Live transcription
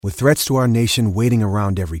With threats to our nation waiting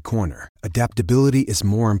around every corner, adaptability is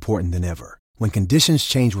more important than ever. When conditions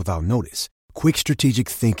change without notice, quick strategic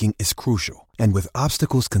thinking is crucial. And with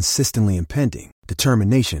obstacles consistently impending,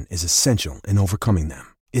 determination is essential in overcoming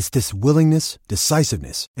them. It's this willingness,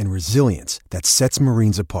 decisiveness, and resilience that sets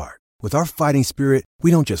Marines apart. With our fighting spirit, we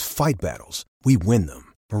don't just fight battles, we win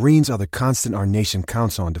them. Marines are the constant our nation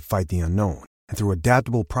counts on to fight the unknown. And through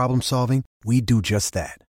adaptable problem solving, we do just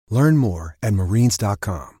that. Learn more at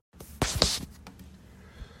marines.com.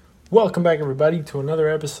 Welcome back, everybody, to another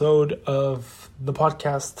episode of the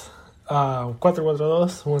podcast,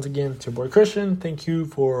 442. Once again, it's your boy Christian. Thank you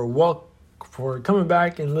for coming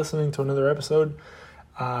back and listening to another episode.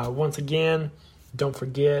 Once again, don't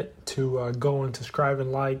forget to go and subscribe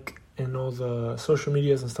and like and all the social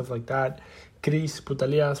medias and stuff like that. Chris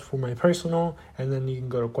Putalias for my personal, and then you can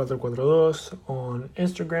go to 442 on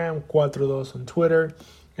Instagram, 42 on Twitter,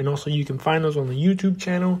 and also you can find us on the YouTube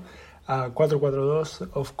channel,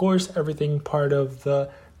 442. Of course, everything part of the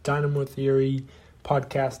Dynamo Theory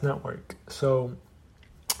podcast network. So,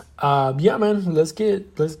 yeah, man, let's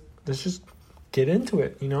just get into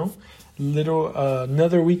it.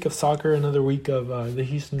 Another week of soccer, another week of the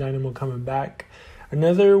Houston Dynamo coming back.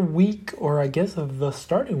 Another week, or I guess of the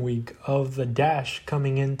starting week of the Dash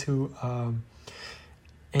coming into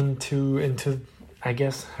I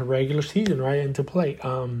guess a regular season, right, into play.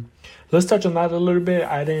 Let's touch on that a little bit.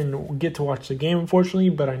 I didn't get to watch the game, unfortunately,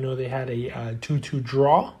 but I know they had a 2-2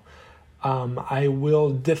 draw. I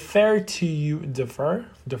will defer to you, to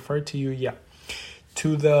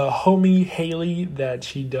the homie Haley, that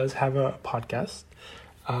she does have a podcast.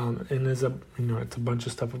 And there's it's a bunch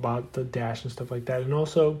of stuff about the Dash and stuff like that. And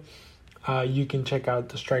also, you can check out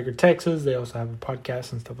the Striker Texas. They also have a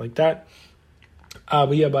podcast and stuff like that.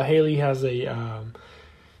 But Haley has a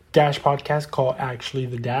Dash podcast called Actually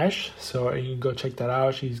the Dash. So you can go check that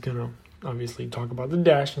out. She's going to obviously talk about the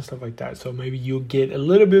Dash and stuff like that. So maybe you'll get a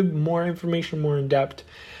little bit more information, more in depth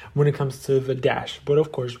when it comes to the Dash. But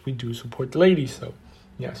of course, we do support the ladies. So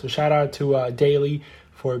yeah, so shout out to Daly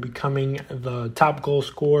for becoming the top goal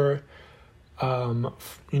scorer, in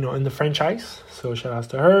the franchise. So shout out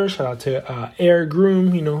to her. Shout out to Air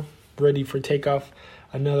Groom, ready for takeoff.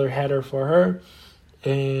 Another header for her.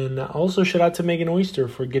 And also shout out to Megan Oyster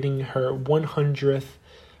for getting her 100th.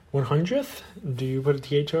 Do you put a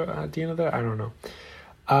TH at the end of that? I don't know.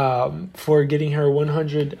 For getting her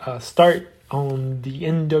 100 start on the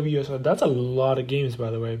NWSL. That's a lot of games,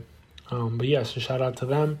 by the way. But yeah, so shout out to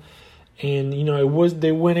them. And,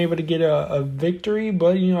 they weren't able to get a victory,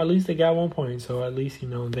 but, at least they got 1 point. So at least,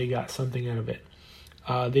 they got something out of it.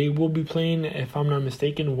 They will be playing, if I'm not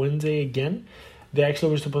mistaken, Wednesday again. They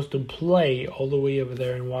actually were supposed to play all the way over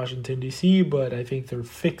there in Washington, D.C., but I think they're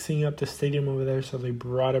fixing up the stadium over there, so they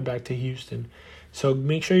brought it back to Houston. So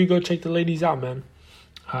make sure you go check the ladies out, man.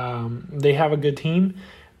 They have a good team.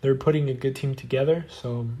 They're putting a good team together.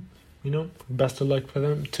 So, best of luck for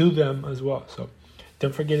them, to them as well. So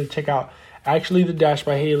don't forget to check out Actually the Dash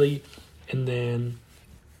by Haley. And then,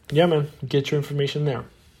 yeah, man, get your information there.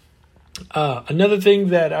 Another thing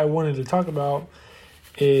that I wanted to talk about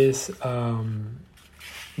is,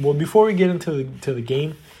 before we get into the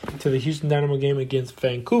game, to the Houston Dynamo game against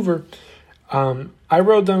Vancouver, I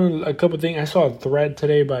wrote down a couple things. I saw a thread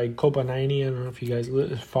today by Copa 90. I don't know if you guys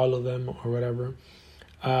follow them or whatever.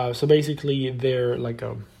 So basically, they're like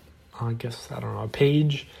a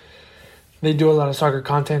page. They do a lot of soccer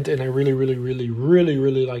content, and I really, really, really, really,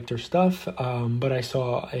 really like their stuff. But I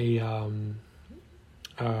saw a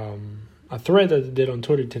thread that they did on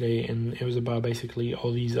Twitter today, and it was about basically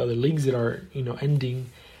all these other leagues that are, ending,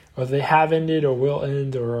 or they have ended, or will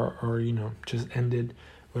end, or just ended,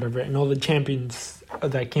 whatever, and all the champions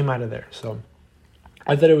that came out of there. So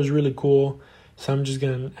I thought it was really cool. So I'm just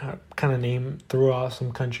going to kind of throw out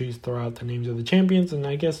some countries, throw out the names of the champions, and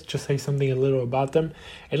I guess just say something a little about them.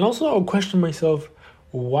 And also I'll question myself,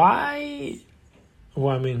 why?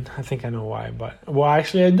 Well, I mean, I think I know why, but,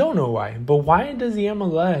 actually I don't know why. But why does the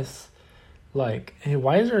MLS, why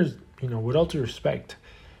is there, with all due respect,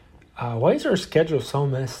 why is our schedule so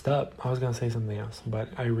messed up? I was going to say something else, but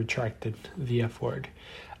I retracted the F word.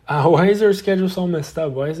 Why is our schedule so messed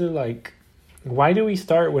up? Why is it why do we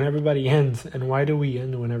start when everybody ends, and why do we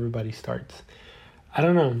end when everybody starts? I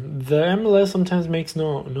don't know. The MLS sometimes makes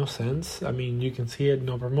no sense. I mean, you can see it,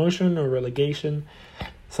 no promotion or relegation.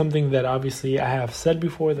 Something that obviously I have said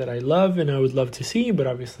before that I love and I would love to see, but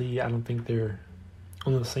obviously I don't think they're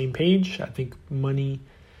on the same page. I think money,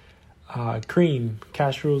 cream,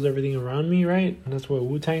 cash rules everything around me, right? And that's what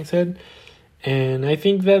Wu-Tang said. And I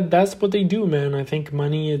think that's what they do, man. I think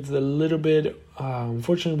money is a little bit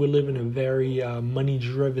Unfortunately, we live in a very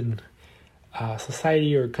money-driven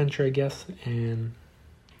society or country, I guess. And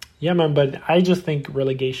yeah, man, but I just think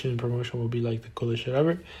relegation and promotion will be like the coolest shit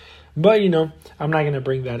ever. But, I'm not going to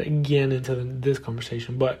bring that again into this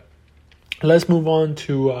conversation. But let's move on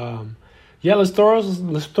to, let's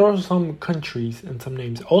throw some countries and some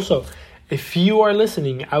names. Also, if you are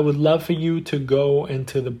listening, I would love for you to go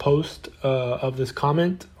into the post of this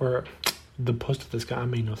comment, or the post of this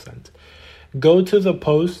comment made no sense. Go to the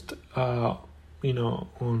post, on,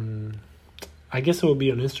 I guess it will be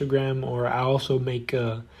on Instagram, or I'll also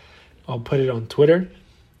I'll put it on Twitter.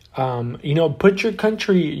 Put your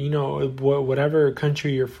country, whatever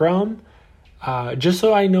country you're from, just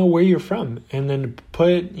so I know where you're from, and then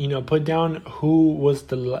put down who was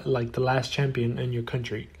the last champion in your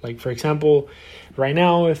country. Like, for example, right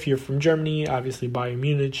now, if you're from Germany, obviously Bayern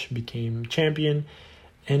Munich became champion.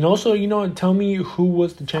 And also, tell me who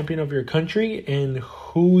was the champion of your country and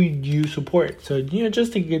who you support. So,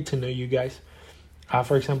 just to get to know you guys.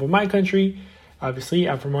 For example, my country, obviously,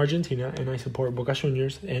 I'm from Argentina, and I support Boca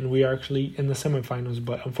Juniors, and we are actually in the semifinals.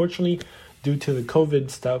 But unfortunately, due to the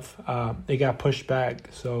COVID stuff, it got pushed back.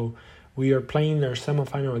 So we are playing our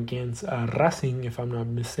semifinal against Racing, if I'm not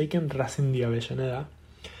mistaken, Racing de Avellaneda.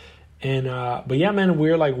 And but yeah, man,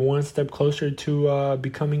 we're like one step closer to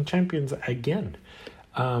becoming champions again.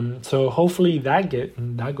 So hopefully that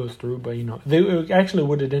goes through. But they actually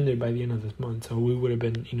would have ended by the end of this month, so we would have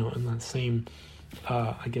been in that same,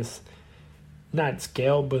 I guess, not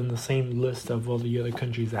scale, but in the same list of all the other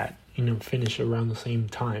countries that finish around the same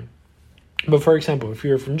time. But for example, if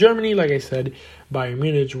you're from Germany, like I said, Bayern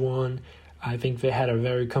Munich won. I think they had a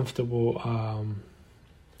very comfortable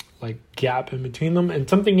gap in between them. And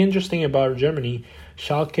something interesting about Germany,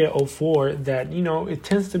 Schalke 04, that it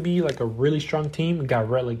tends to be like a really strong team, got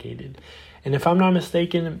relegated. And if I'm not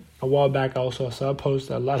mistaken, a while back I also saw a post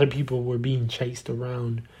that a lot of people were being chased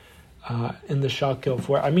around in the Schalke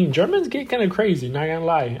 04. I mean, Germans get kind of crazy, not gonna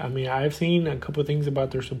lie. I mean, I've seen a couple of things about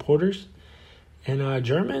their supporters. And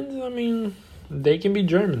Germans, I mean, they can be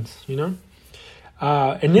Germans, In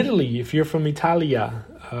Italy, if you're from Italia,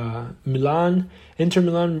 Inter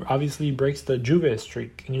Milan obviously breaks the Juve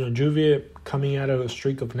streak. Juve coming out of a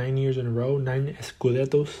streak of 9 years in a row, 9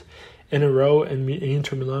 Scudettos in a row, and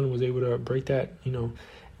Inter Milan was able to break that,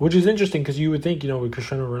 which is interesting because you would think, with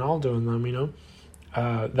Cristiano Ronaldo and them,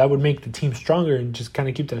 that would make the team stronger and just kind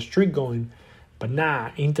of keep that streak going. But nah,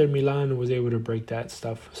 Inter Milan was able to break that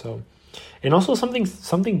stuff, so... And also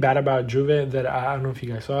something bad about Juve that I don't know if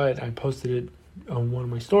you guys saw it. I posted it on one of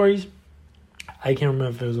my stories. I can't remember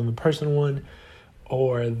if it was on the personal one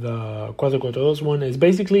or the 442 one. It's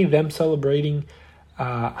basically them celebrating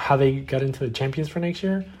how they got into the Champions for next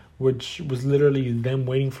year, which was literally them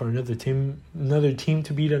waiting for another team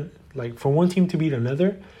to beat for one team to beat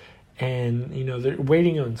another, and they're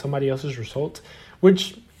waiting on somebody else's results,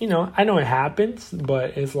 which I know it happens,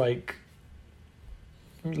 but it's like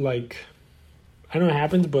I know it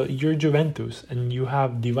happens, but you're Juventus and you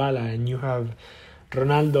have Dybala and you have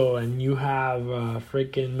Ronaldo and you have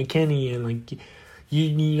freaking McKennie, and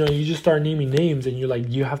you just start naming names, and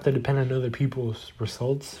you have to depend on other people's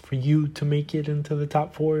results for you to make it into the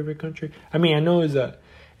top 4 of your country. I mean, I know it's a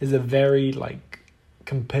very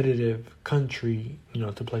competitive country,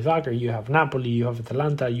 to play soccer. You have Napoli, you have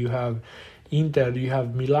Atalanta, you have Inter, you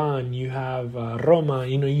have Milan, you have Roma,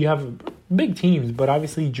 you have big teams, but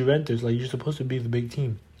obviously Juventus, you're supposed to be the big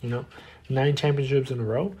team, 9 championships in a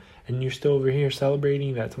row, and you're still over here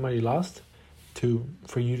celebrating that somebody lost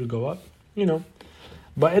for you to go up,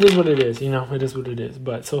 But it is what it is, it is what it is.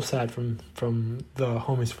 But so sad from the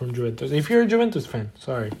homies from Juventus. If you're a Juventus fan,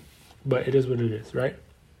 sorry, but it is what it is, right?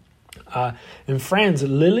 In France,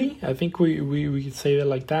 Lille, I think we could say that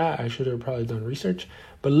like that. I should have probably done research,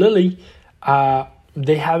 but Lille,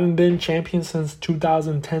 they haven't been champions since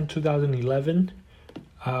 2010-2011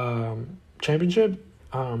 championship.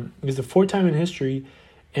 It's the 4th time in history,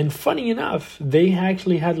 and funny enough, they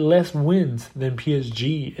actually had less wins than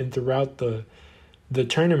PSG and throughout the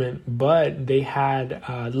tournament, but they had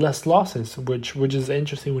less losses, which is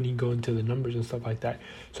interesting when you go into the numbers and stuff like that.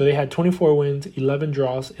 So they had 24 wins, 11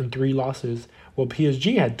 draws, and 3 losses. Well,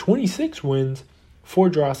 PSG had 26 wins, 4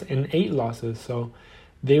 draws, and 8 losses. So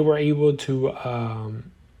they were able to, I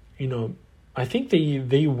think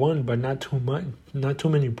they won, but not too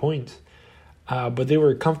many points. But they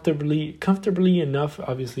were comfortably enough,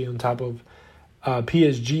 obviously, on top of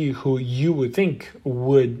PSG, who you would think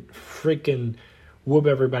would freaking whoop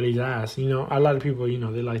everybody's ass. A lot of people, they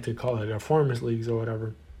like to call it a farmers leagues or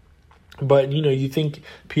whatever. But you think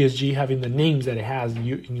PSG having the names that it has,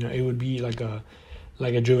 it would be like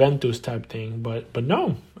like a Juventus type thing. But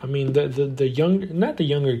no, I mean the younger, not the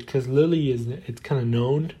younger, because Lille it's kind of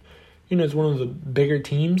known, it's one of the bigger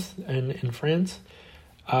teams in France.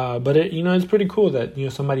 But it's pretty cool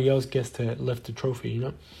that somebody else gets to lift the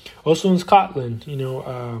trophy. Also in Scotland,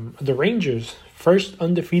 the Rangers first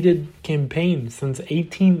undefeated campaign since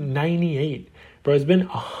 1898. Bro, it's been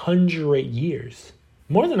 100 years,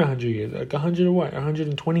 more than 100 years, like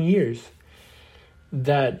 120 years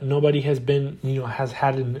that nobody has been has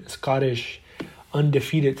had a Scottish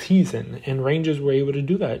undefeated season, and Rangers were able to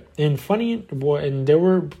do that. And they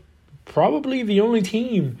were probably the only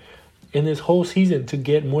team in this whole season to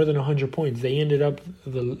get more than 100 points. They ended up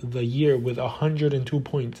the year with 102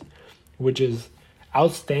 points, which is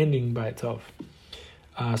outstanding by itself.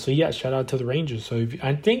 So yeah, shout out to the Rangers. So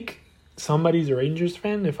I think somebody's a Rangers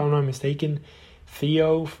fan, if I'm not mistaken.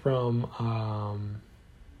 Theo from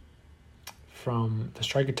the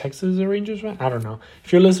Striker Texas is a Rangers fan. I don't know.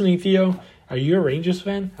 If you're listening, Theo, are you a Rangers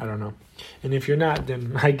fan? I don't know. And if you're not,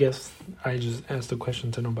 then I guess I just asked the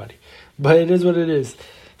question to nobody. But it is what it is.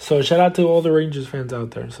 So shout out to all the Rangers fans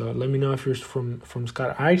out there. So let me know if you're from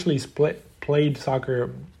Scotland. I actually played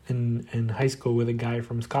soccer in high school with a guy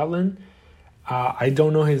from Scotland. I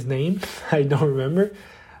don't know his name. I don't remember.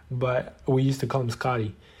 But we used to call him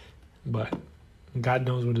Scotty. But God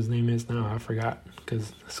knows what his name is now. I forgot.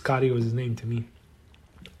 Because Scotty was his name to me.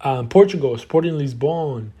 Portugal, Sporting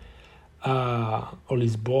Lisbon. Or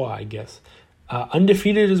Lisboa, I guess.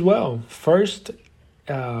 Undefeated as well. First...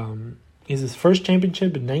 is his first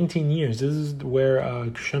championship in 19 years. This is where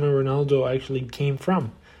Cristiano Ronaldo actually came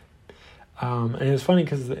from. And it's funny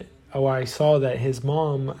because I saw that his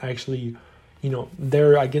mom actually,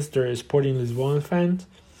 they're Sporting Lisbon fans.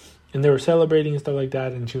 And they were celebrating and stuff like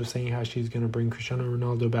that. And she was saying how she's going to bring Cristiano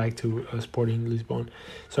Ronaldo back to Sporting Lisbon.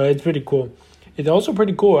 So it's pretty cool. It's also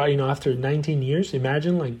pretty cool, after 19 years.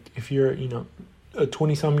 Imagine, like, if you're, a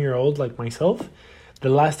 20-some-year-old like myself. The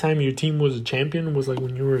last time your team was a champion was like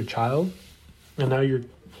when you were a child, and now you're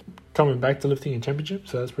coming back to lifting a championship,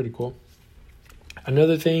 so that's pretty cool.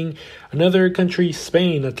 Another country,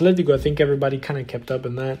 Spain, Atletico. I think everybody kind of kept up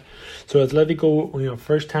in that. So Atletico,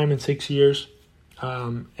 first time in 6 years,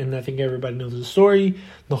 and I think everybody knows the story.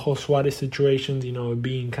 The whole Suarez situation,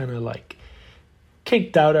 being kind of like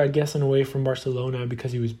kicked out, I guess, in a way from Barcelona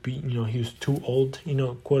because he was beaten. He was too old,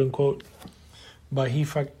 quote unquote. But he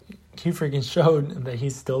freaking showed that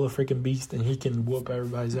he's still a freaking beast and he can whoop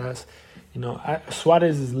everybody's ass.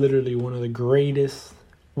 Suarez is literally one of the greatest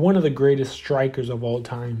strikers of all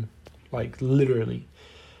time, like literally.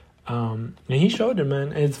 And he showed it, man.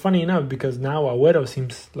 And it's funny enough because now Agüero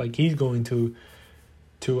seems like he's going to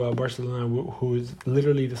Barcelona, who is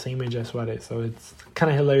literally the same age as Suarez. So it's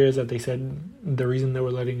kind of hilarious that they said the reason they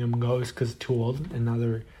were letting him go is because too old, and now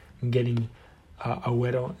they're getting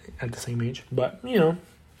Agüero at the same age. But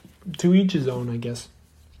to each his own, I guess.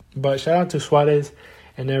 But shout out to Suarez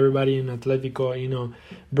and everybody in Atletico,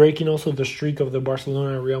 breaking also the streak of the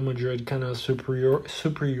Barcelona Real Madrid kind of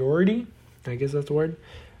superiority, I guess that's the word,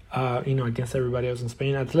 against everybody else in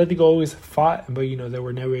Spain. Atletico always fought, but they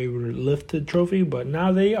were never able to lift the trophy, but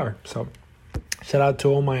now they are. So shout out to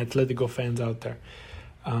all my Atletico fans out there.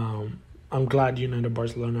 I'm glad you're not a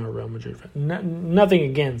Barcelona or Real Madrid fan. Nothing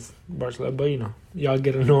against Barcelona, but y'all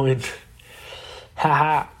get annoying.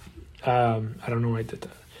 Haha. I don't know why I did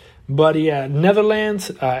that. But yeah,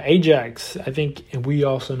 Netherlands, Ajax. I think we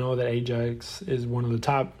also know that Ajax is one of the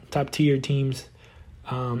top tier teams.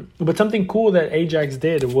 But something cool that Ajax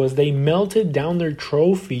did was they melted down their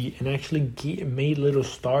trophy and actually made little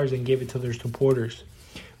stars and gave it to their supporters,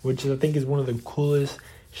 which I think is one of the coolest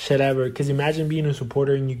shit ever. Because imagine being a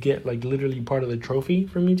supporter and you get like literally part of the trophy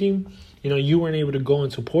from your team. You weren't able to go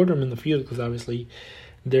and support them in the field because obviously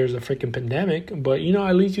there's a freaking pandemic, but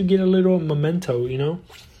at least you get a little memento,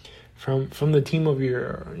 from the team of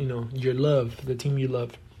your love, the team you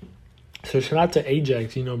love. So shout out to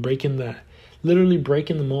Ajax, breaking the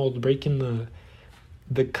mold, breaking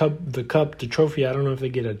the cup, the trophy. I don't know if they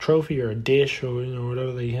get a trophy or a dish or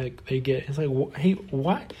whatever they get. It's like, hey,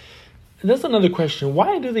 why? That's another question.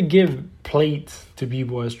 Why do they give plates to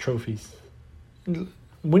people as trophies?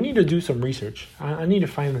 We need to do some research. I need to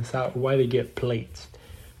find this out. Why they get plates.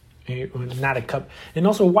 Not a cup. And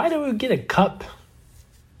also, why do we get a cup?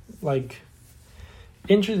 Like,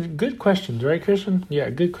 good questions, right, Christian?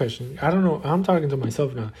 Yeah, good question. I don't know. I'm talking to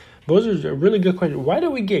myself now. But those are a really good question. Why do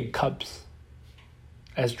we get cups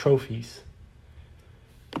as trophies?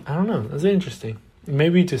 I don't know. That's interesting.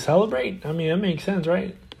 Maybe to celebrate? I mean, that makes sense,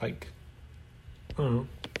 right? Like, I don't know.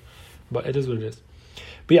 But it is what it is.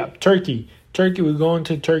 But yeah, Turkey, we're going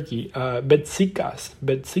to Turkey. Besiktas.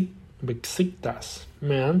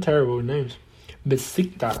 Man, I'm terrible with names.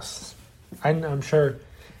 Besiktas. I'm sure.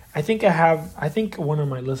 I think one of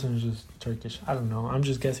my listeners is Turkish. I don't know. I'm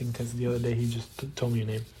just guessing because the other day he just told me a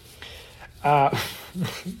name. And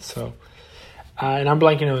I'm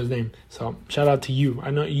blanking on his name. So shout out to you. I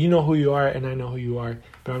know you know who you are, and I know who you are,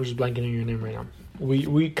 but I'm just blanking on your name right now.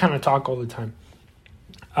 We kind of talk all the time.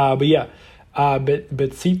 But yeah, oh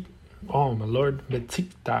my lord,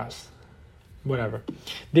 Besiktas, whatever.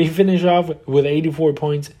 They finish off with 84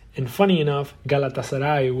 points, and funny enough,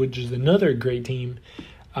 Galatasaray, which is another great team,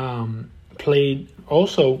 ended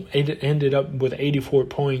up with 84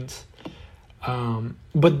 points.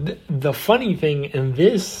 But the funny thing in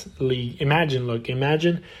this league,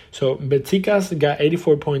 imagine. So Besiktas got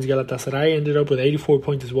 84 points, Galatasaray ended up with 84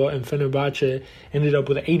 points as well, and Fenerbahce ended up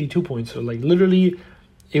with 82 points. So like literally,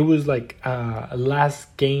 it was like a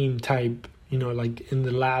last game type, like in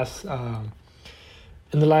the last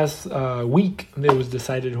week, it was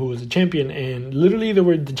decided who was the champion, and literally they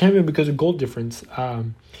were the champion because of goal difference.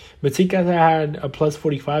 Besiktas had a plus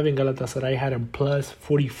 45 and Galatasaray had a plus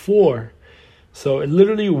 44. So it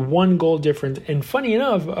literally 1 goal difference. And funny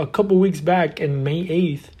enough, a couple weeks back in May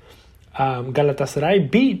 8th,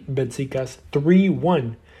 Galatasaray beat Besiktas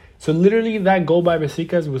 3-1. So literally that goal by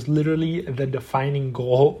Besiktas was literally the defining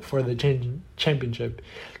goal for the championship.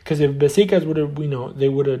 Because if Besiktas would have,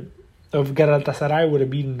 if Galatasaray would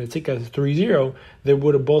have beaten Besiktas 3-0, they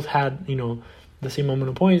would have both had, the same amount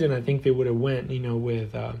of points. And I think they would have went,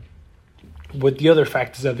 with the other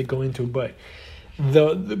factors that they go into. But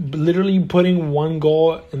the literally putting 1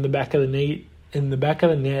 goal in the back of the net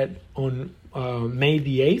on May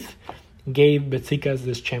the 8th gave Besiktas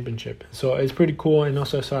this championship. So it's pretty cool. And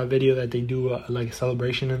also I saw a video that they do a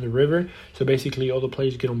celebration in the river. So basically all the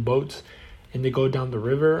players get on boats and they go down the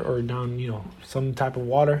river or down some type of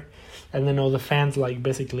water, and then all the fans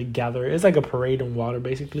basically gather. It's like a parade on water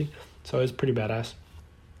basically. So it's pretty badass.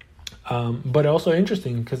 But also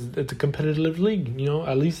interesting because it's a competitive league.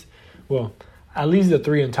 At least the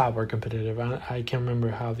 3 on top are competitive. I can't remember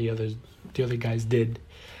how the other guys did.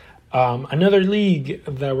 Another league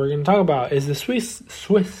that we're going to talk about is the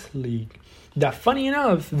Swiss league. That funny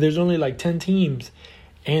enough, there's only 10 teams.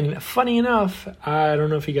 And funny enough, I don't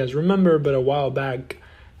know if you guys remember, but a while back,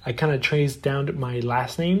 I kind of traced down my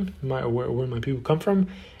last name, where my people come from.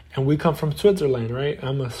 And we come from Switzerland, right?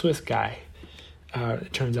 I'm a Swiss guy,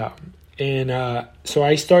 it turns out. And so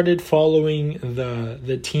I started following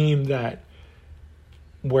the team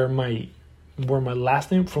where my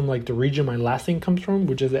last name from the region my last name comes from,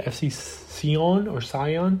 which is the FC Sion or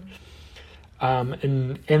Sion.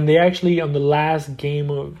 And they actually on the last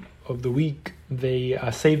game of the week they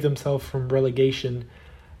saved themselves from relegation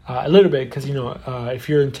a little bit because if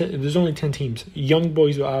you're there's only 10 teams. Young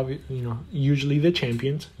Boys are usually the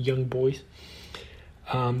champions. Young Boys,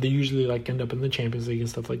 they usually end up in the Champions League and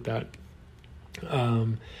stuff like that.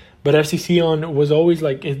 But FC Sion was always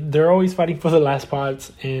they're always fighting for the last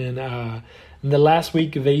spots, and the last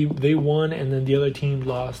week they won, and then the other team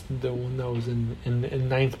lost, the one that was in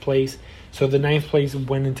 9th place. So the 9th place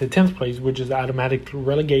went into 10th place, which is automatic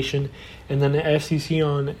relegation, and then the FC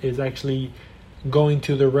Sion is actually going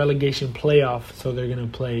to the relegation playoff. So they're gonna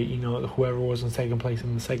play whoever was in second place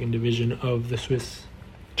in the second division of the Swiss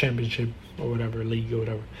Championship or whatever league or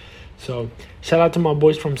whatever. So, shout out to my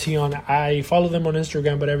boys from Sion. I follow them on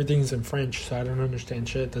Instagram, but everything's in French, so I don't understand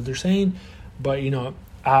shit that they're saying. But,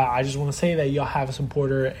 I just want to say that y'all have a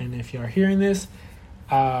supporter, and if y'all are hearing this,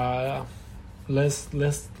 let's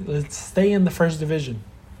stay in the first division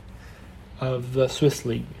of the Swiss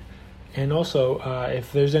league. And also,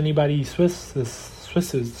 if there's anybody Swiss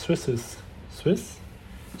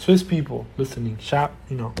people listening,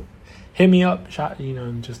 hit me up,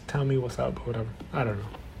 and just tell me what's up or whatever. I don't know.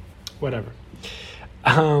 Whatever.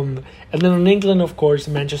 And then in England, of course,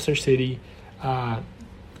 Manchester City.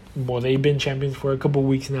 They've been champions for a couple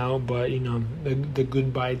weeks now, but the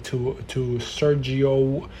goodbye to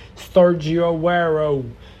Sergio Aguero.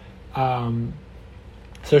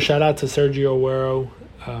 So shout out to Sergio Aguero.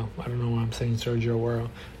 I don't know why I'm saying Sergio Aguero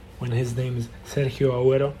when his name is Sergio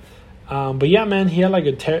Aguero. But yeah, man, he had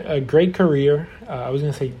a great career. I was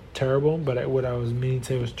gonna say terrible, but what I was meaning to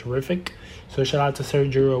say was terrific. So shout out to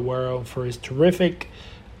Sergio Aguero for his terrific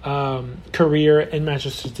career in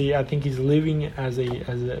Manchester City. I think he's living as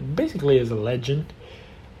basically as a legend.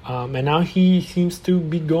 And now he seems to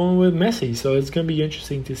be going with Messi. So it's gonna be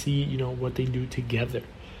interesting to see what they do together.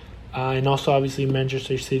 And also, obviously,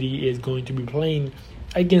 Manchester City is going to be playing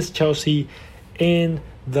against Chelsea in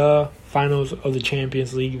the finals of the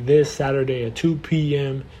Champions League this Saturday at 2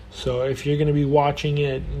 p.m. So if you're going to be watching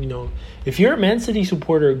it, if you're a Man City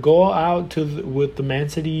supporter, go out with the Man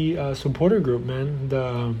City supporter group, man.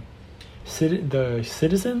 The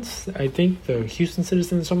Citizens, I think, the Houston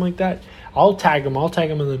Citizens, something like that. I'll tag them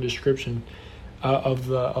in the description of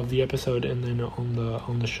the episode, and then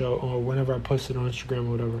on the show, or whenever I post it on Instagram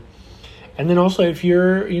or whatever. And then also, if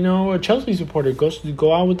you're a Chelsea supporter,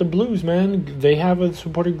 go out with the Blues, man. They have a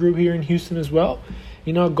supporter group here in Houston as well.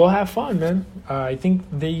 Go have fun, man. I think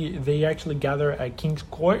they actually gather at King's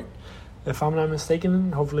Court, if I'm not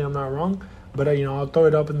mistaken. Hopefully I'm not wrong. But, I'll throw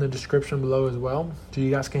it up in the description below as well, so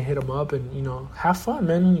you guys can hit them up and, have fun,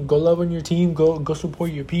 man. Go love on your team. Go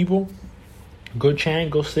support your people. Go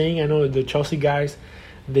chant. Go sing. I know the Chelsea guys,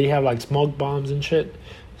 they have, like, smoke bombs and shit.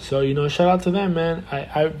 So, shout out to them, man.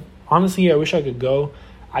 I honestly, I wish I could go.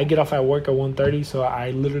 I get off at work at 1:30, so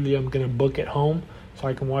I literally am going to book at home so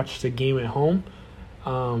I can watch the game at home.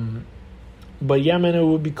 But, yeah, man, it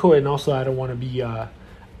would be cool. And also, I don't want to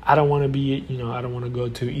go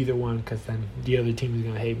to either one, because then the other team is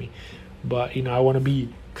going to hate me. But, I want to be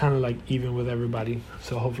kind of like even with everybody.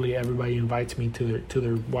 So hopefully everybody invites me to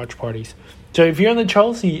their watch parties. So if you're in the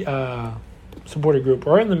Chelsea supporter group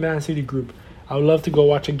or in the Man City group, I would love to go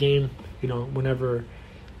watch a game, whenever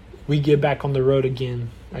we get back on the road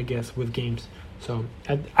again, I guess, with games. So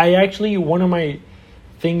I actually, one of my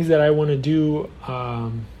things that I want to do,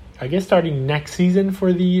 I guess starting next season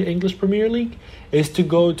for the English Premier League, is to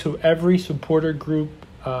go to every supporter group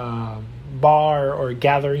bar or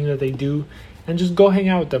gathering that they do and just go hang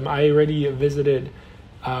out with them. I already visited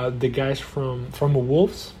the guys from the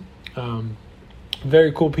Wolves.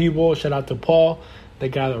 Very cool people. Shout out to Paul, the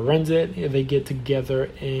guy that runs it. They get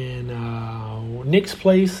together in Nick's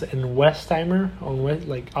place in Westheimer,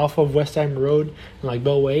 off of Westheimer Road, in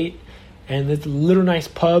Bellway 8. And it's a little nice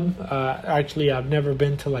pub. Actually, I've never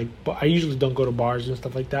been to I usually don't go to bars and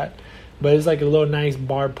stuff like that. But it's a little nice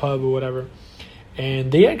bar pub or whatever.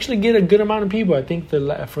 And they actually get a good amount of people. I think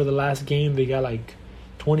for the last game, they got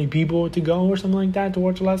 20 people to go or something like that to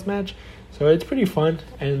watch the last match. So it's pretty fun.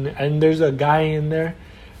 And there's a guy in there,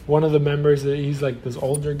 one of the members, he's this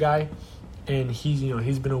older guy. And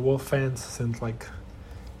he's been a Wolf fan since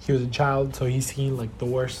he was a child. So he's seen the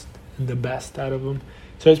worst and the best out of them.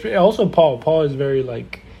 So it's also Paul. Paul is very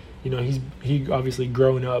he obviously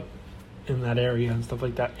grown up in that area and stuff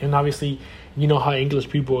like that. And obviously, how English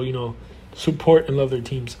people, support and love their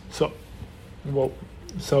teams.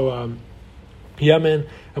 Yeah, man,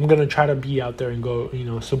 I'm going to try to be out there and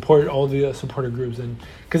go, support all the supporter groups. And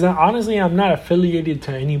because honestly, I'm not affiliated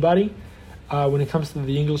to anybody when it comes to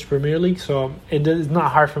the English Premier League. So it's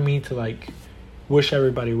not hard for me to wish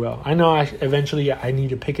everybody well. I know eventually I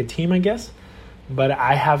need to pick a team, I guess. But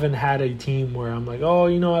I haven't had a team where I'm I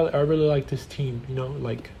really like this team.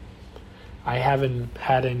 I haven't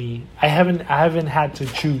had any. I haven't had to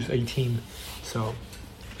choose a team. So,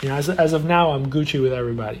 as of now, I'm Gucci with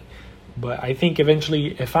everybody. But I think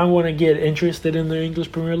eventually, if I want to get interested in the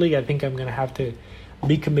English Premier League, I think I'm gonna have to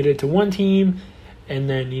be committed to one team, and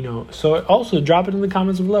then So also drop it in the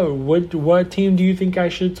comments below. What team do you think I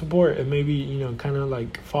should support, and maybe kind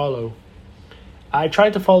of follow. I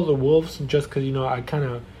tried to follow the Wolves just because, I kind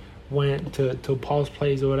of went to Paul's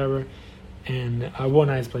place or whatever. And not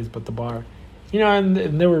his place, but the bar. And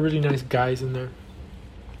there were really nice guys in there.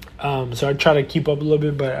 So I tried to keep up a little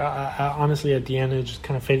bit, but I honestly, at the end, it just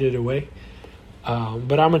kind of faded away.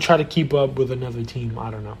 But I'm going to try to keep up with another team.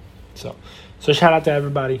 I don't know. So shout out to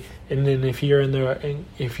everybody. And then if you're in there,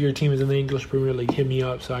 if your team is in the English Premier League, hit me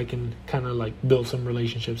up so I can kind of build some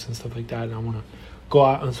relationships and stuff like that. And I want to go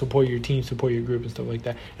out and support your team, support your group and stuff like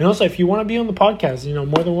that. And also, if you want to be on the podcast,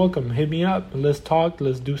 more than welcome. Hit me up. Let's talk.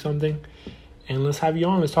 Let's do something. And let's have you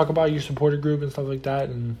on. Let's talk about your supporter group and stuff like that.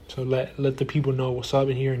 And so let the people know what's up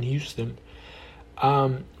in here in Houston.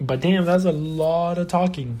 But damn, that's a lot of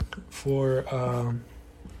talking for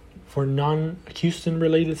non-Houston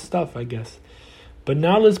related stuff, I guess. But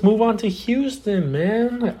now let's move on to Houston,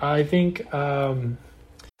 man. I think...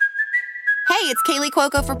 Hey, it's Kaylee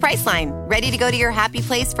Cuoco for Priceline. Ready to go to your happy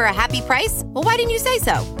place for a happy price? Well, why didn't you say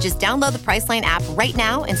so? Just download the Priceline app right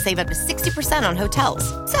now and save up to 60% on hotels.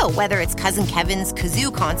 So whether it's Cousin Kevin's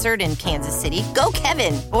Kazoo Concert in Kansas City, go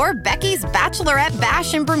Kevin, or Becky's Bachelorette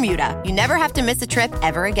Bash in Bermuda, you never have to miss a trip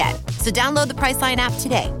ever again. So download the Priceline app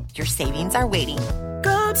today. Your savings are waiting.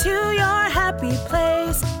 Go to your happy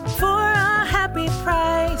place for a happy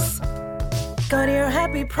price. Go to your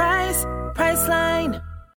happy price, Priceline.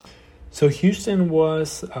 So Houston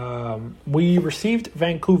was, we received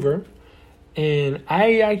Vancouver, And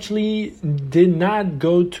I actually did not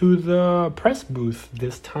go to the press booth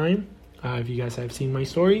this time. If you guys have seen my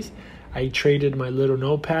stories, I traded my little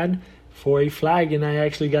notepad for a flag, and I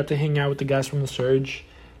actually got to hang out with the guys from the Surge.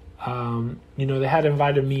 They had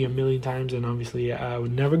invited me a million times, and obviously I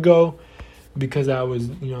would never go because I was,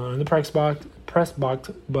 in the press box.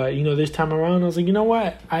 But, this time around, I was like, you know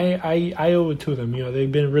what? I owe it to them.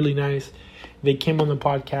 They've been really nice. They came on the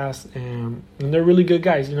podcast, and they're really good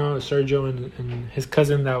guys. Sergio and his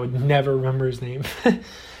cousin that I would never remember his name.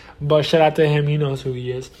 But shout out to him. He knows who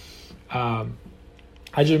he is. I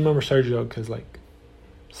just remember Sergio because,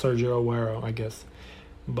 Sergio Aguero, I guess.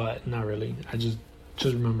 But not really. I just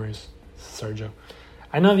remember his Sergio.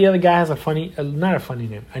 I know the other guy has not a funny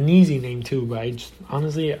name, an easy name too, but I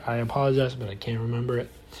apologize, but I can't remember it.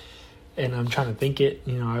 And I'm trying to think it.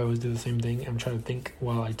 I always do the same thing. I'm trying to think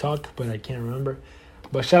while I talk, but I can't remember.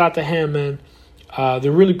 But shout out to him, man.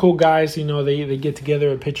 They're really cool guys. They get together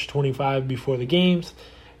at Pitch 25 before the games.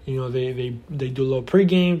 They do a little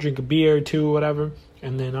pregame, drink a beer or two, whatever.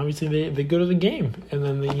 And then obviously they go to the game. And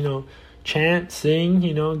then they, chant, sing,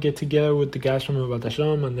 get together with the guys from El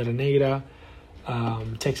Batallón, Bandera Negra,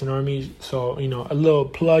 Texan Army. So, a little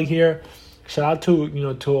plug here. Shout out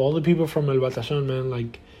to, to all the people from El Batallón,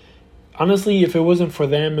 man. Honestly, if it wasn't for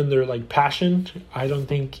them and their, passion, I don't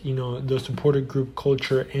think, the supporter group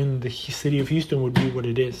culture in the city of Houston would be what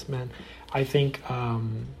it is, man. I think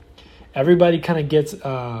everybody kind of gets...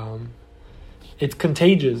 it's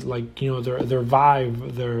contagious, their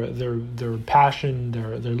vibe, their passion,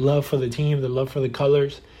 their love for the team, their love for the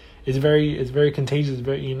colors. It's very contagious,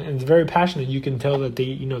 and it's very passionate. You can tell that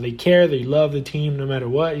they care, they love the team no matter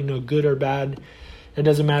what, good or bad. It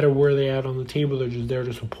doesn't matter where they at on the table. They're just there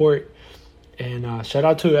to support. And shout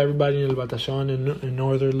out to everybody in El Batallón and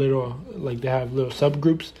other little, they have little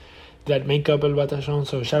subgroups that make up El Batallón.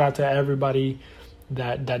 So shout out to everybody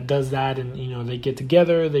that does that, and they get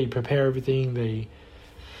together, they prepare everything, they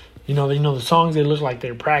know the songs, they look like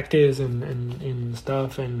they practice and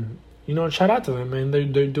stuff, and shout out to them, man.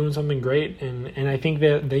 They're doing something great, and I think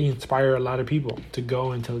that they inspire a lot of people to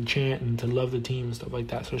go and to chant and to love the team and stuff like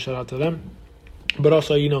that. So shout out to them. But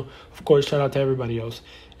also, of course, shout out to everybody else,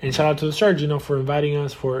 and shout out to the Surge, for inviting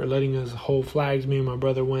us, for letting us hold flags. Me and my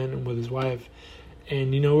brother went with his wife.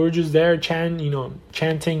 And, we were just there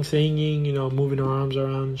chanting, singing, moving our arms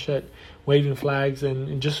around and shit, waving flags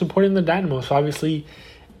and just supporting the Dynamo. So, obviously,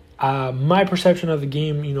 my perception of the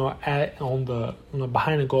game, on the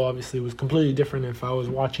behind the goal, obviously, was completely different if I was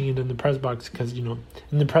watching it in the press box. Because, in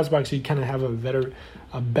the press box, you kind of have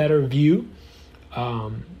a better view.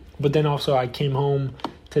 But then also, I came home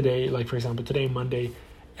today, for example, today, Monday,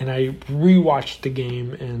 and I rewatched the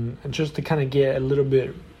game and just to kind of get a little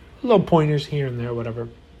pointers here and there, whatever.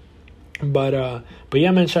 But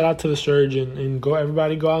yeah, man, shout out to the Surge and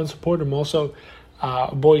everybody go out and support them. Also,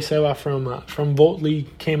 boy Seba from Volt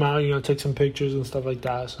League came out, took some pictures and stuff like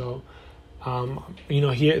that. So,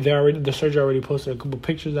 the Surge already posted a couple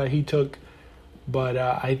pictures that he took. But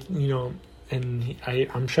I'm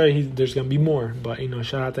sure there's gonna be more. But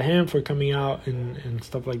shout out to him for coming out and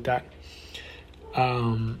stuff like that.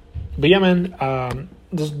 But yeah, man.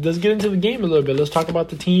 Let's get into the game a little bit. Let's talk about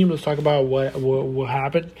the team. Let's talk about what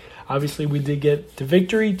happened. Obviously, we did get the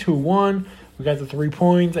victory, 2-1. We got the 3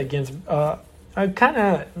 points against a kind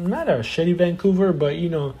of not a shitty Vancouver, but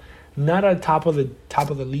not a top of the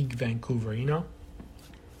league Vancouver. And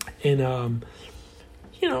it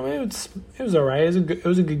was alright. It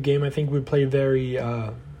was a good game. I think we played very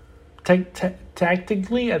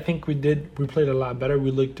tactically. I think we played a lot better.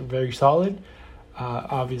 We looked very solid.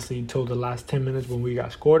 Obviously, until the last 10 minutes when we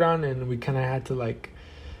got scored on, and we kind of had to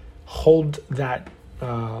hold that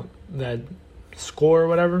score or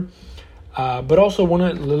whatever. But also,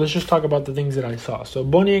 let's just talk about the things that I saw. So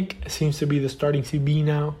Boniek seems to be the starting CB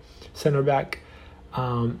now, center back,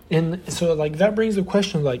 and so that brings the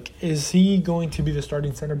question: is he going to be the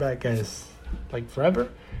starting center back as forever?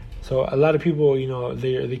 So a lot of people,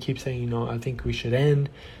 they keep saying, I think we should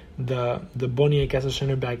end the Boniek as a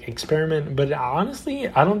center back experiment, but honestly,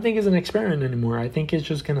 I don't think it's an experiment anymore. I think it's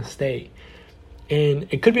just gonna stay, and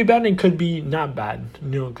it could be bad and it could be not bad,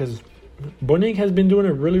 because Boniek has been doing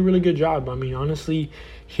a really, really good job. I mean, honestly,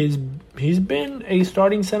 he's been a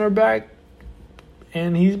starting center back,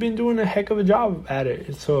 and he's been doing a heck of a job at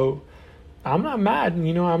it. So I'm not mad.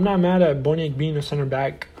 I'm not mad at Boniek being a center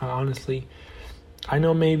back. Honestly, I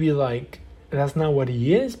know maybe that's not what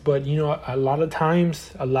he is, but a lot of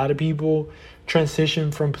times, a lot of people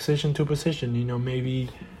transition from position to position. Maybe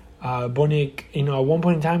Boniek, at one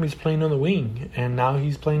point in time he's playing on the wing, and now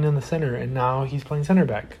he's playing in the center, and now he's playing center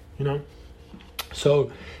back.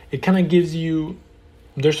 So it kind of gives you,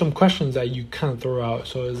 there's some questions that you kind of throw out.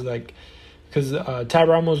 So it's like, because Tab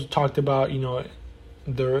Ramos talked about,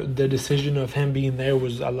 the decision of him being there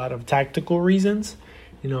was a lot of tactical reasons.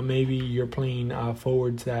 Maybe you're playing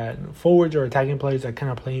forwards or attacking players that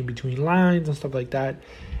kind of play in between lines and stuff like that.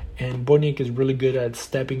 And Boniek is really good at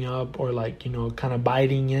stepping up or kind of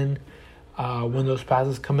biting in when those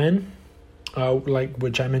passes come in,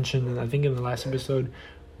 which I mentioned, I think in the last episode,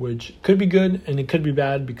 which could be good and it could be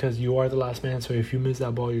bad because you are the last man. So if you miss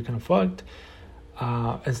that ball, you're kind of fucked.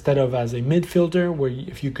 Instead of as a midfielder, where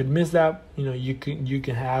if you could miss that, you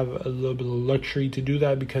can have a little bit of luxury to do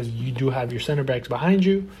that because you do have your center backs behind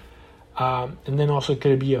you. And then also,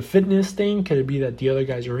 could it be a fitness thing? Could it be that the other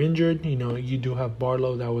guys are injured? You do have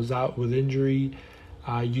Barlow that was out with injury.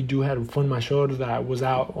 You do have Fonmachor that was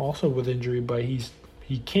out also with injury, but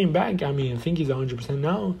he came back. I think he's 100%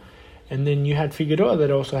 now. And then you had Figueroa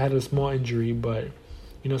that also had a small injury, but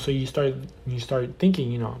so you start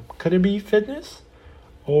thinking, could it be fitness?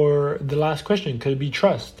 Or the last question, could it be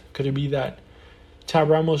trust? Could it be that Tab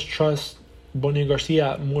Ramos trusts Boniek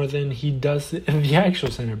Garcia more than he does the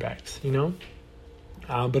actual center backs?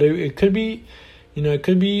 But it could be, it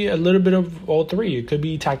could be a little bit of all three. It could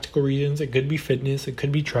be tactical reasons. It could be fitness. It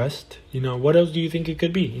could be trust. What else do you think it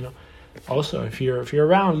could be? Also, if you're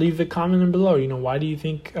around, leave a comment in below. Why do you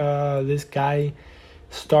think this guy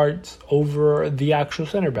starts over the actual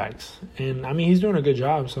center backs? And he's doing a good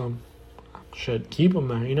job, so should keep him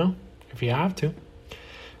there, if you have to.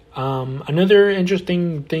 Another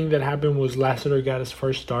interesting thing that happened was Lassiter got his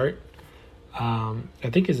first start. I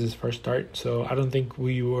think it's his first start, so I don't think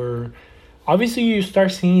we were. Obviously, you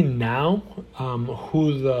start seeing now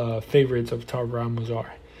who the favorites of Tab Ramos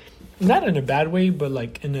are. Not in a bad way, but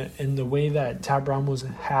in the way that Tab Ramos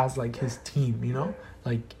has his team,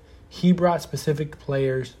 he brought specific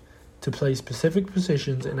players to play specific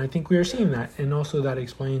positions, and I think we are seeing that. And also that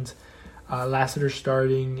explains Lassiter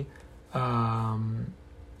starting.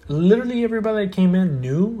 Literally everybody that came in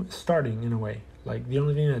knew starting in a way. The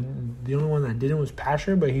only one that didn't was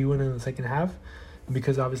Pasher, but he went in the second half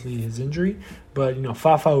because obviously his injury. But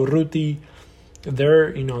Fafa, Urruti,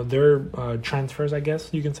 their transfers, I guess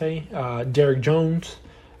you can say. Derek Jones,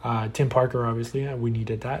 Tim Parker, obviously we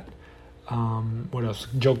needed that. What else?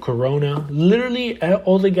 Joe Corona. Literally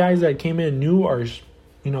all the guys that came in knew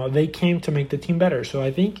they came to make the team better. So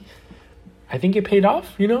I think it paid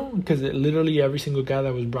off, because literally every single guy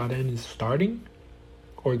that was brought in is starting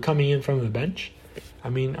or coming in from the bench.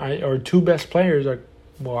 Our two best players are,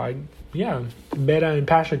 Bera and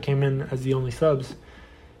Pasha came in as the only subs.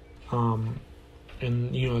 And,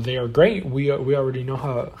 they are great. We already know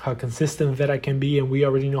how consistent Vera can be, and we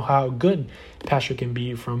already know how good Pasha can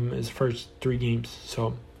be from his first 3 games.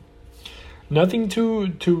 So nothing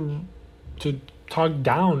to talk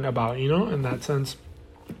down about, in that sense.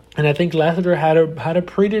 And I think Lassiter had a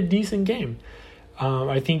pretty decent game.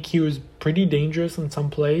 I think he was pretty dangerous in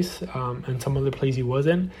some plays, and some other plays he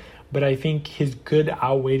wasn't. But I think his good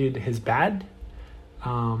outweighed his bad.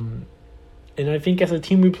 And I think as a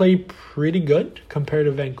team we played pretty good compared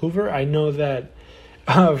to Vancouver. I know that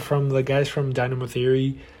from the guys from Dynamo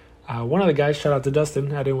Theory, one of the guys, shout out to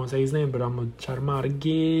Dustin. I didn't want to say his name, but I'm going to shout him out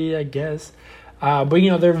again, I guess. But,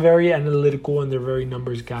 they're very analytical and they're very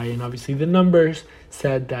numbers guy. And obviously the numbers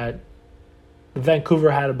said that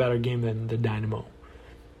Vancouver had a better game than the Dynamo.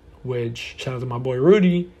 Which, shout out to my boy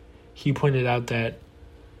Rudy, he pointed out that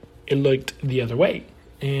it looked the other way.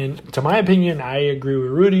 And to my opinion, I agree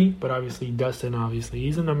with Rudy. But obviously Dustin,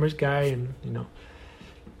 he's a numbers guy. And,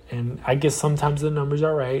 and I guess sometimes the numbers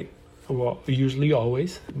are right. Well, usually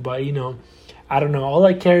always. But, I don't know. All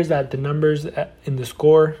I care is that the numbers in the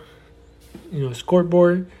score,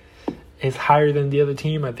 scoreboard is higher than the other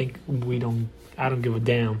team. I think I don't give a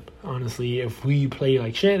damn, honestly, if we play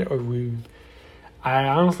like shit or I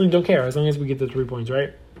honestly don't care as long as we get the 3 points,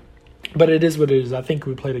 right? But it is what it is. I think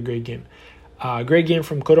we played a great game. Great game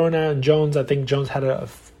from Corona and Jones. I think Jones had a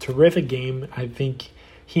terrific game. I think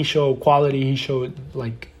he showed quality. He showed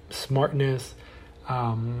smartness.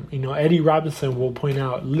 Eddie Robinson will point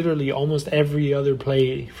out literally almost every other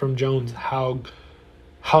play from Jones how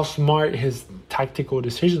smart his tactical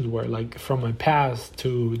decisions were, from a pass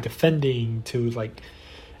to defending to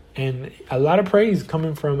and a lot of praise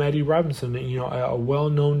coming from Eddie Robinson, a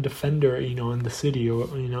well-known defender, in the city,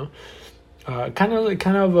 kind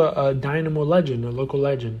of a Dynamo legend, a local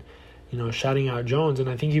legend, shouting out Jones. And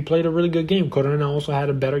I think he played a really good game. Corona also had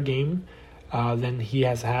a better game than he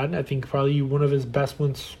has had. I think probably one of his best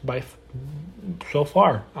ones so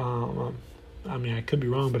far. I could be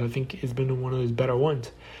wrong, but I think it's been one of his better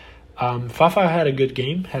ones. Fafa had a good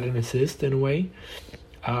game, had an assist in a way.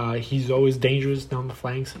 He's always dangerous down the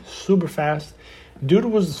flanks, super fast. Dude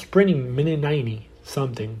was sprinting minute 90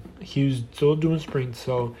 something. He was still doing sprints,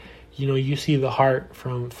 so you see the heart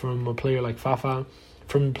from a player like Fafa,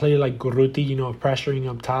 from a player like Gurruti, pressuring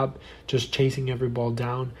up top, just chasing every ball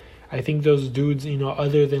down. I think those dudes,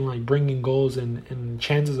 other than like bringing goals and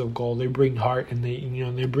chances of goal, they bring heart and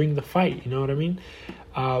they bring the fight. You know what I mean?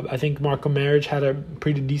 I think Marco Maric had a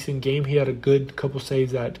pretty decent game. He had a good couple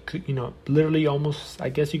saves that could, literally almost, I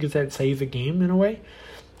guess you could say, save the game in a way.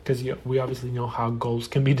 Because we obviously know how goals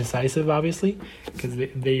can be decisive, obviously, because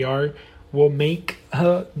they will make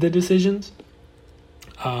the decisions.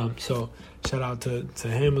 So shout out to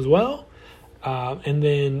him as well. And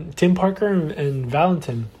then Tim Parker and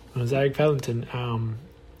Valentin, Zarek Valentin,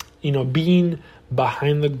 being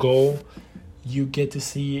behind the goal, you get to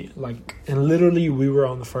see, and literally we were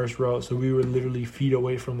on the first row, so we were literally feet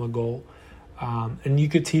away from the goal. And you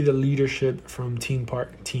could see the leadership from Tim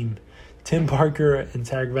Parker and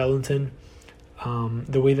Zarek Valentin,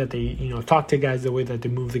 the way that they, talk to guys, the way that they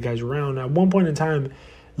move the guys around. At one point in time,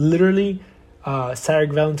 literally,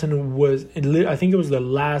 Zarek Valentin was, I think it was the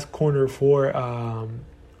last corner for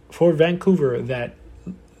Vancouver that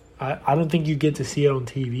I don't think you get to see it on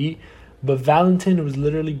TV, but Valentin was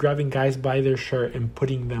literally grabbing guys by their shirt and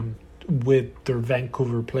putting them with their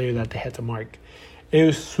Vancouver player that they had to mark. It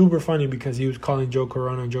was super funny because he was calling Joe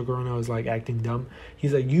Corona, and Joe Corona was acting dumb.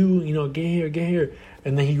 He's like, get here.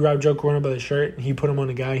 And then he grabbed Joe Corona by the shirt and he put him on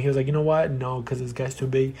the guy. He was like, you know what? No, because this guy's too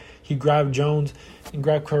big. He grabbed Jones and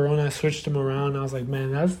grabbed Corona, switched him around. I was like,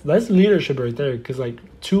 man, that's leadership right there. Because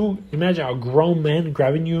imagine a grown man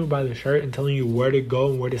grabbing you by the shirt and telling you where to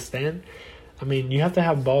go and where to stand. I mean, you have to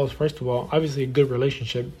have balls, first of all. Obviously, a good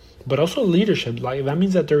relationship, but also leadership. That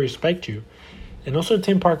means that they respect you. And also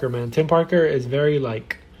Tim Parker, man. Tim Parker is very,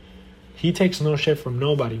 he takes no shit from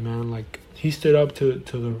nobody, man. He stood up to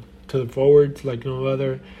the forwards like no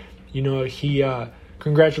other. He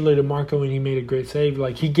congratulated Marco when he made a great save.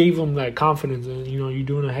 He gave him that confidence. And, you're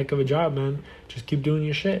doing a heck of a job, man. Just keep doing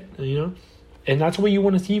your shit, And that's what you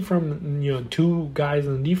want to see from, two guys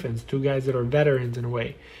in the defense. Two guys that are veterans in a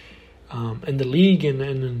way. In the league and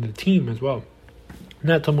in the team as well.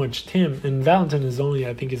 Not so much Tim. And Valentin is only,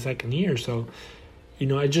 I think, his second year. So,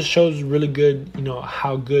 it just shows really good,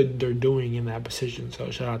 how good they're doing in that position. So,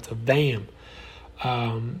 shout out to Vam.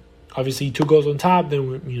 Obviously, 2 goals on top.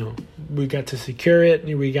 Then, we got to secure it.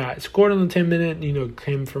 We got scored on the 10-minute,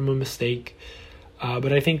 came from a mistake.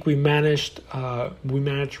 But I think we managed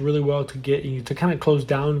really well to get, to kind of close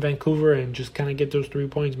down Vancouver and just kind of get those 3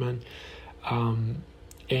 points, man.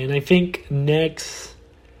 And I think next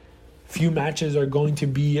few matches are going to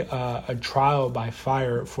be a trial by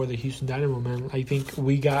fire for the Houston Dynamo, man. I think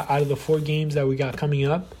we got, out of the 4 games that we got coming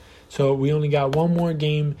up, so we only got 1 more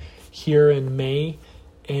game here in May,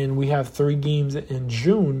 and we have 3 games in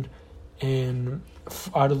June, and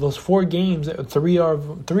out of those 4 games, 3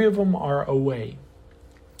 of them are away.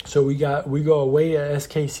 So we go away at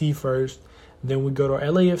SKC first, then we go to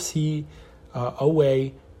LAFC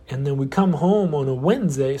away, and then we come home on a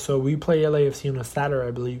Wednesday. So we play LAFC on a Saturday,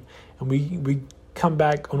 I believe. And we come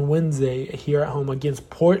back on Wednesday here at home against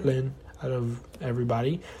Portland, out of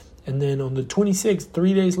everybody. And then on the 26th,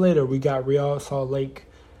 3 days later, we got Real Salt Lake.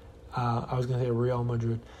 I was going to say Real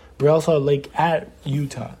Madrid. Real Salt Lake at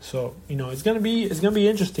Utah. So, it's going to be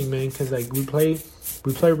interesting, man, because we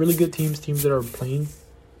play really good teams that are playing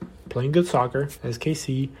good soccer.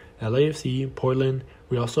 SKC, LAFC, Portland,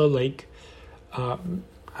 Real Salt Lake.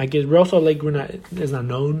 I guess Real Salt Lake is not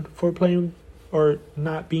known for playing or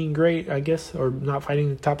not being great, I guess, or not fighting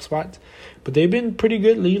the top spots. But they've been pretty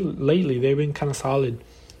good lately. They've been kind of solid.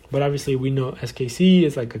 But obviously we know SKC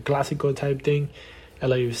is like a Clásico type thing.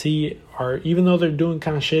 LAFC are, even though they're doing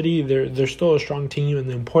kind of shitty, they're still a strong team. And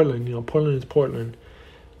then Portland, Portland is Portland.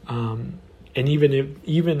 And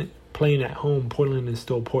even playing at home, Portland is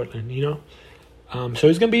still Portland, So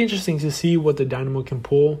it's going to be interesting to see what the Dynamo can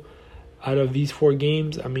pull out of these 4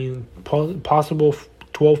 games. I mean, possible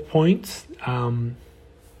 12 points. I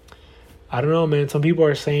don't know, man. Some people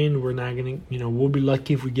are saying we're not going to, we'll be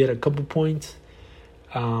lucky if we get a couple points.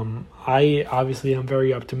 I'm very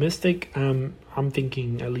optimistic. I'm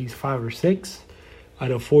thinking at least 5 or 6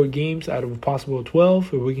 out of 4 games out of a possible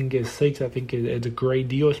 12. If we can get 6, I think it's a great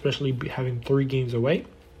deal, especially having 3 games away.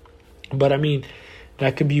 But I mean,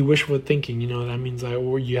 that could be wishful thinking. That means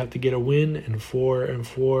you have to get a win and 4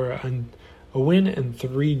 and a win and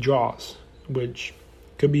 3 draws, which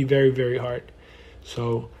could be very, very hard.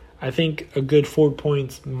 So I think a good 4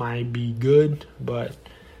 points might be good, but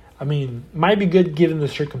might be good given the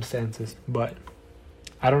circumstances. But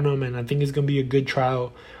I don't know, man. I think it's going to be a good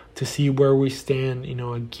trial to see where we stand,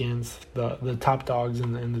 against the top dogs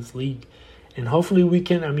in this league. And hopefully we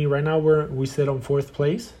can, right now we sit on 4th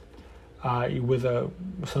place. With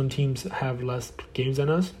some teams have less games than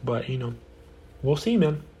us, but we'll see,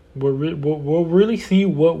 man. We'll really see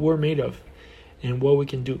what we're made of and what we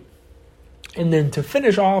can do. And then to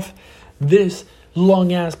finish off this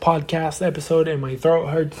long ass podcast episode, and my throat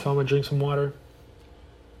hurts, so I'm gonna drink some water.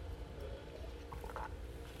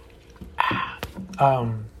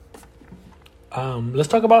 Let's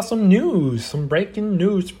talk about some news, some breaking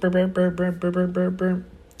news. Breaking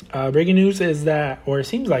news is that, or it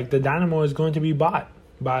seems like, the Dynamo is going to be bought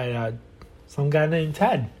by some guy named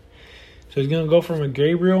Ted. So he's going to go from a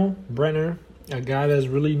Gabriel Brenner, a guy that's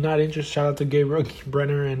really not interested. Shout out to Gabriel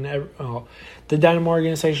Brenner and the Dynamo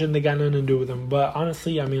organization. They got nothing to do with him. But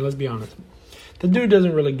honestly, let's be honest. The dude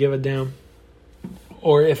doesn't really give a damn.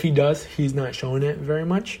 Or if he does, he's not showing it very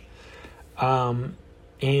much. And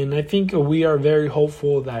I think we are very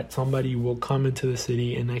hopeful that somebody will come into the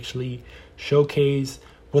city and actually showcase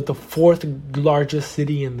what the 4th largest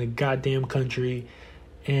city in the goddamn country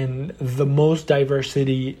and the most diverse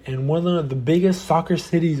city and one of the biggest soccer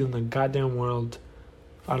cities in the goddamn world.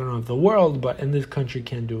 I don't know if the world, but in this country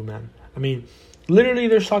can do, man. Literally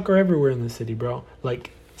there's soccer everywhere in the city, bro.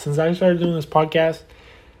 Like, since I started doing this podcast,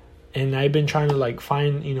 and I've been trying to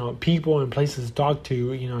find, people and places to talk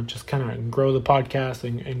to, just kind of grow the podcast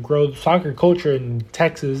and grow the soccer culture in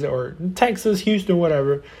Texas, Houston,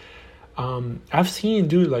 whatever. I've seen,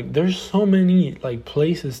 dude, there's so many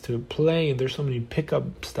places to play, and there's so many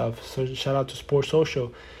pickup stuff. So shout out to Sports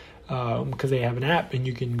Social, because they have an app and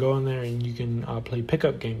you can go in there and you can play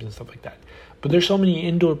pickup games and stuff like that. But there's so many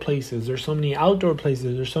indoor places, there's so many outdoor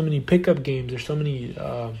places, there's so many pickup games, there's so many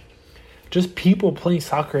just people playing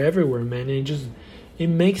soccer everywhere, man. And it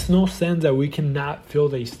makes no sense that we cannot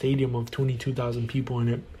fill a stadium of 22,000 people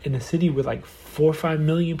in a city with 4 or 5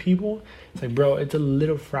 million people. It's bro, it's a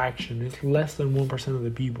little fraction. It's less than 1% of the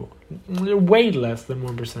people. Way less than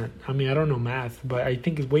 1%. I don't know math, but I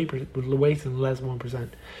think it's way less than 1%.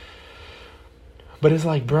 But it's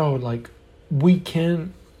bro, we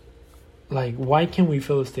can, why can't we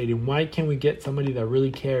fill the stadium? Why can't we get somebody that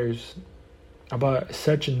really cares about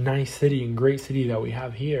such a nice city and great city that we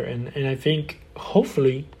have here? And I think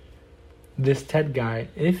hopefully this Ted guy,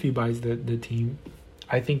 if he buys the team,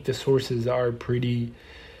 I think the sources are pretty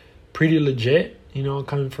legit,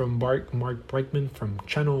 coming from Mark Breichman from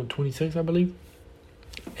Channel 26, I believe.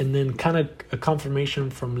 And then kind of a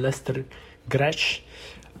confirmation from Lester Grech,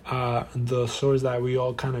 the source that we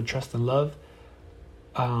all kind of trust and love.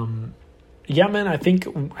 Yeah, man, I think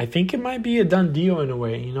it might be a done deal in a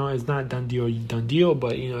way. It's not done deal,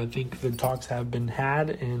 but I think the talks have been had,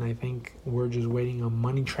 and I think we're just waiting on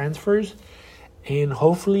money transfers, and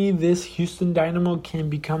hopefully this Houston Dynamo can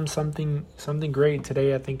become something great.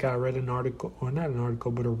 Today, I think I read an article, or not an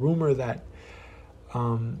article, but a rumor that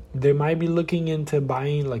they might be looking into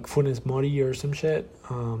buying Funes Mori or some shit.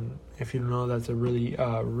 If you don't know, that's a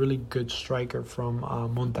really good striker from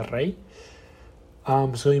Monterrey.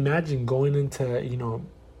 So imagine going into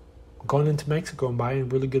Mexico and buying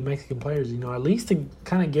really good Mexican players, at least to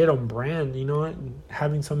kind of get on brand,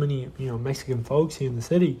 having so many, Mexican folks here in the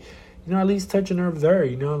city, at least touch a nerve there,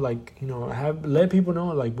 let people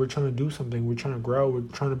know, we're trying to do something, we're trying to grow, we're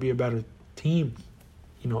trying to be a better team,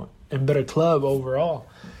 and better club overall.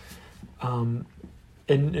 And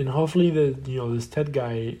hopefully this Ted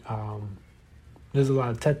guy, there's a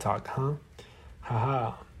lot of TED talk, huh?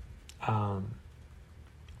 Haha.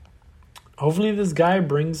 Hopefully this guy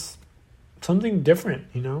brings something different,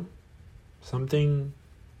 something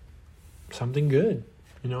good.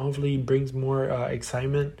 Hopefully he brings more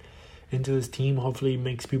excitement into this team. Hopefully it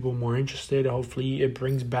makes people more interested. Hopefully it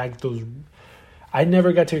brings back those. I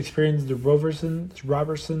never got to experience the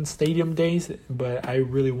Robertson Stadium days, but I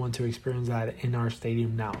really want to experience that in our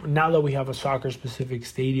stadium now. Now that we have a soccer-specific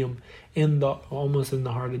stadium almost in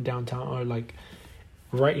the heart of downtown, or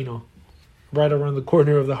right around the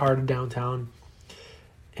corner of the heart of downtown.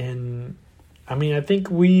 And I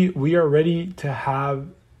think we are ready to have,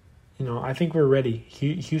 I think we're ready.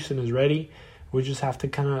 Houston is ready. We just have to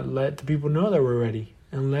kind of let the people know that we're ready,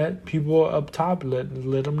 and let people up top let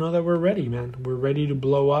them know that we're ready, man. We're ready to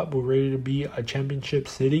blow up. We're ready to be a championship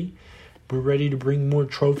city. We're ready to bring more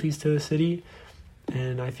trophies to the city.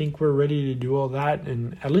 And I think we're ready to do all that.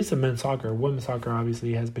 And at least in men's soccer. Women's soccer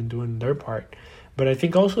obviously has been doing their part. But I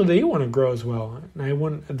think also they want to grow as well. They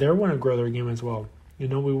want to grow their game as well. We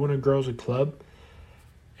want to grow as a club.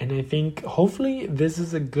 And I think hopefully this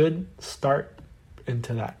is a good start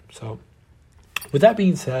into that. So with that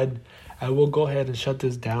being said, I will go ahead and shut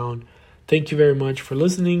this down. Thank you very much for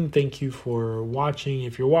listening. Thank you for watching.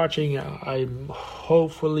 If you're watching, I'm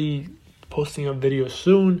hopefully posting a video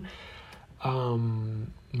soon.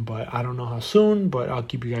 But I don't know how soon, but I'll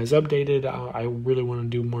keep you guys updated. I really want to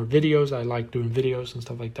do more videos. I like doing videos and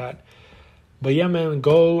stuff like that. But yeah, man,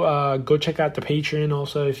 go check out the Patreon.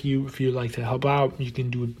 Also, if you like to help out, you can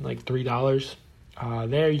do like $3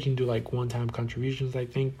 there. You can do like one-time contributions, I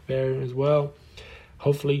think, there as well,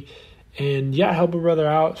 hopefully. And yeah, help a brother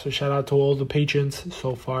out. So shout out to all the patrons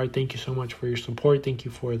so far. Thank you so much for your support. Thank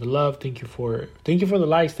you for the love. Thank you for the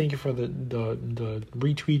likes. Thank you for the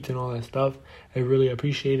retweets and all that stuff. I really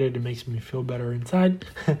appreciate it. It makes me feel better inside.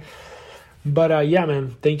 But yeah,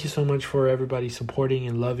 man, thank you so much for everybody supporting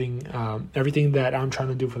and loving everything that I'm trying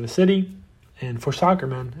to do for the city and for soccer,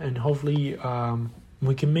 man. And hopefully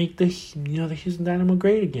we can make the Houston Dynamo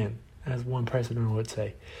great again, as one president would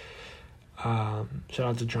say. Shout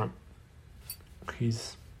out to Trump.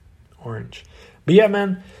 He's orange. But yeah,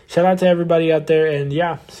 man, shout out to everybody out there. And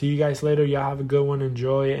yeah, see you guys later. Y'all have a good one.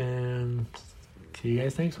 Enjoy. And see you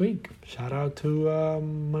guys next week. Shout out to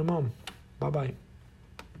my mom. Bye-bye.